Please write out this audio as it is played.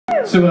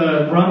So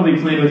Ron will be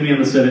playing with me on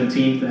the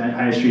 17th at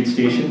High Street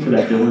Station for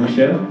that Dylan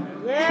show.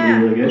 Yeah.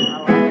 It's really good.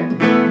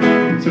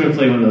 So we're going to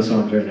play one of those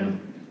songs right now.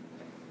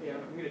 Yeah,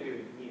 I'm going to do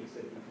it E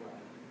instead of E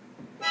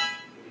flat.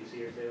 Did you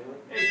see her say what?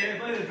 Hey, can I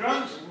play the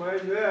drums?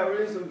 Yeah, we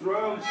need some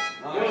drums.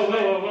 Whoa,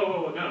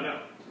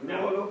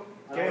 no.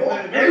 Can I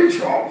play the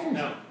drums?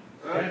 No.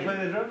 Can I play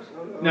the drums?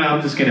 No,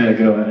 I'm just going to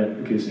go at it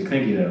acoustic.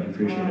 Thank you, though. I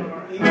appreciate it.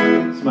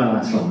 It's my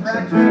last song, so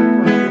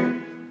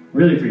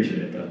really appreciate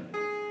it, though.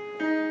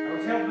 I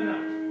was helping out.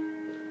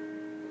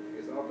 I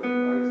guess I'll be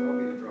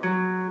the drum.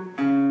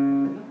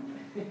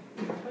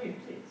 Play your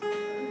kids.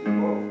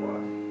 Oh,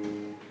 what?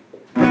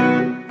 So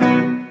I'm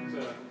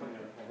playing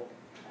a whole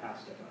half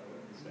step out of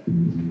it instead.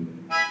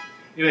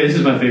 Anyway, this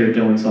is my favorite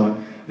Dylan song.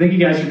 Thank you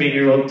guys for being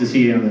here. We'll hope to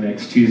see you on the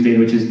next Tuesday,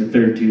 which is the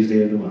 3rd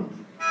Tuesday of the month.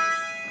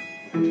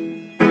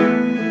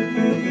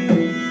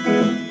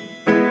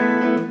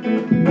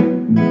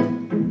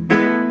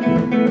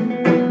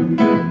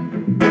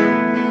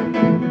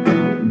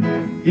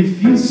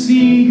 If you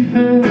see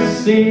her,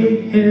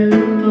 say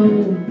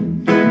hello.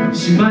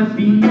 She might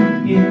be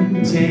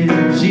in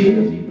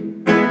Tangier.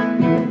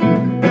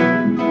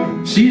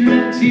 She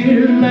left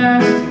here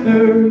last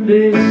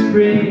early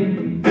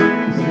spring,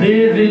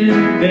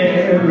 living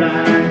there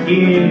right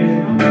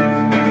here.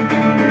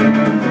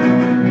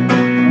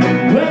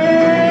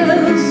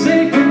 Well,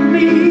 say for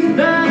me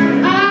that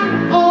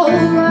I'm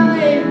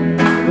alright,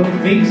 but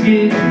things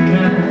get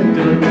kind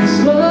of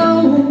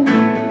slow.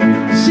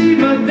 She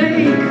might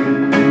think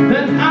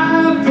that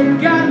I've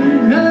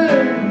forgotten her.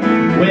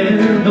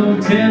 Well,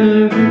 don't tell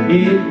her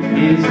it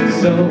isn't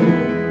so.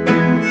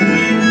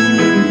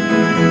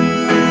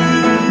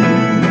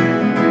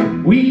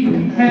 We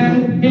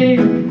had a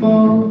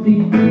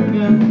falling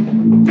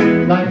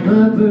out, like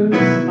lovers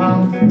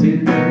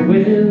often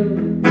will.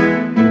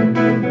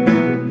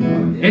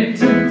 And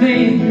to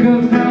think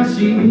of how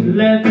she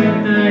left that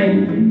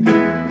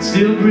night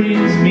still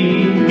brings me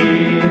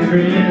a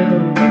thrill.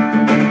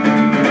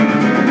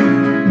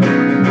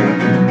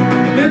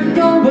 And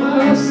though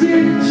our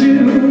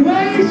situation,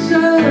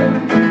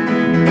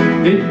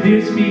 it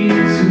pierced me to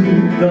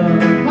the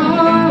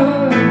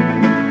heart.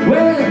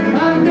 Well,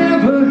 I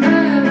never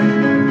have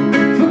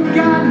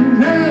forgotten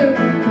her.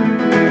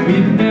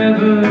 We've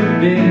never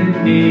been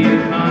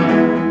apart.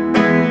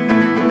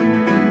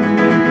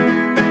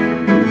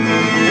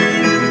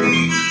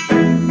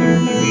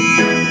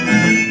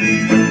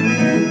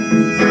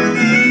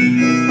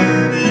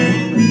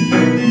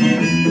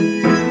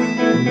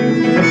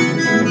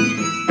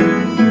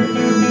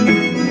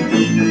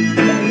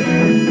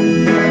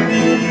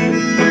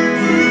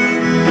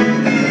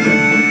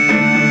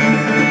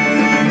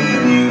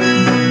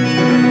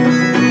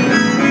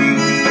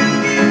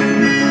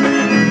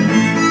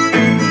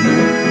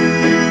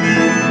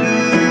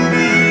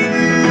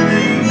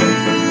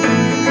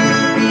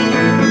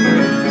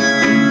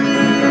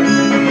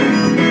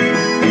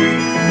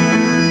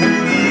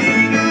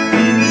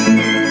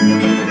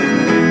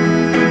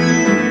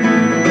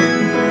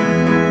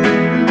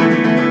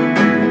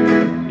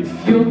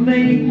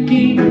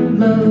 Making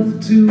love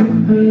to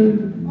her,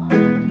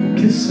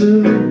 kiss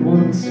her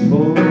once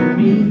for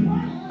me.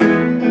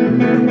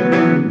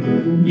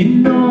 You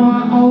know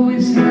I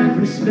always have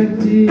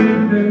respected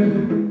her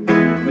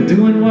for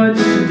doing what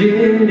she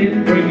did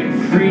and breaking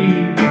free.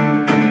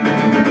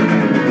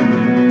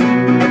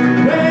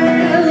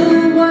 Well,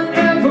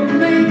 whatever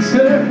makes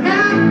her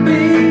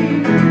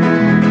happy,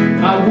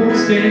 I won't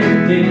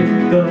stand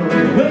in the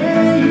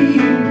way.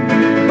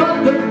 But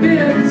the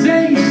bitter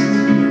taste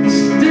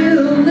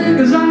still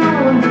lingers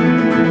on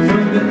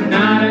from the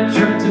night I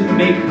tried to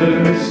make her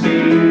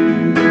stay.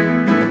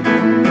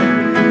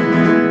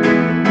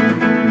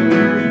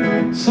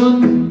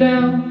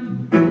 Sundown,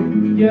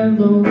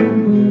 yellow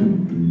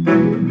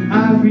moon, I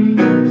read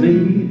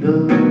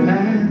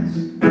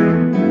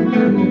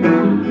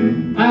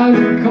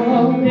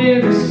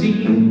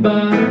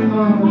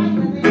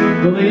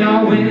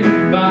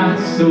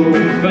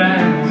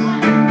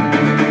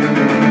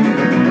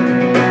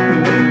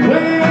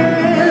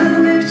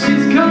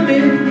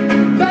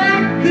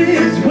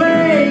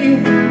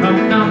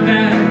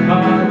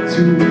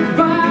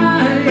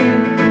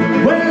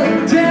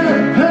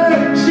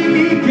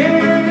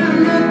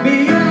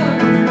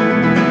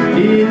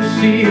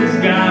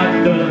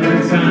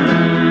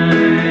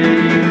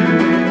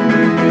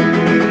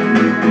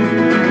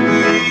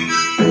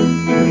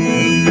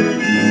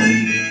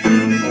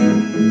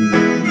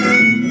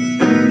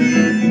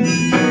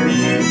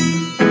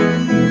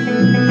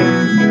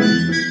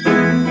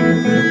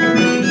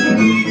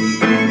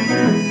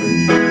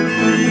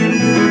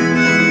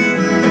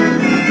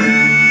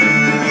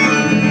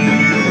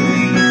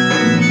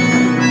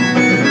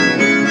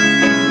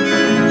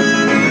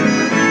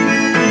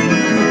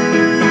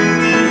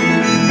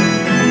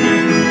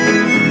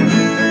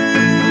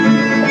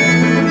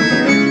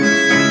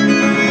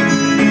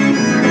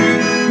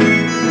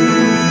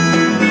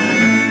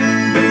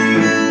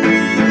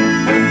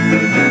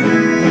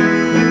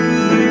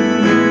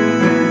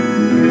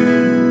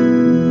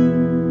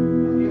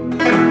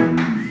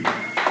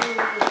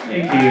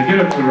Thank you. Give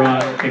it up for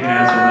Rod kicking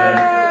ass on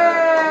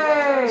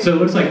that. So it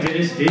looks like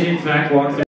Dennis did in fact walk through.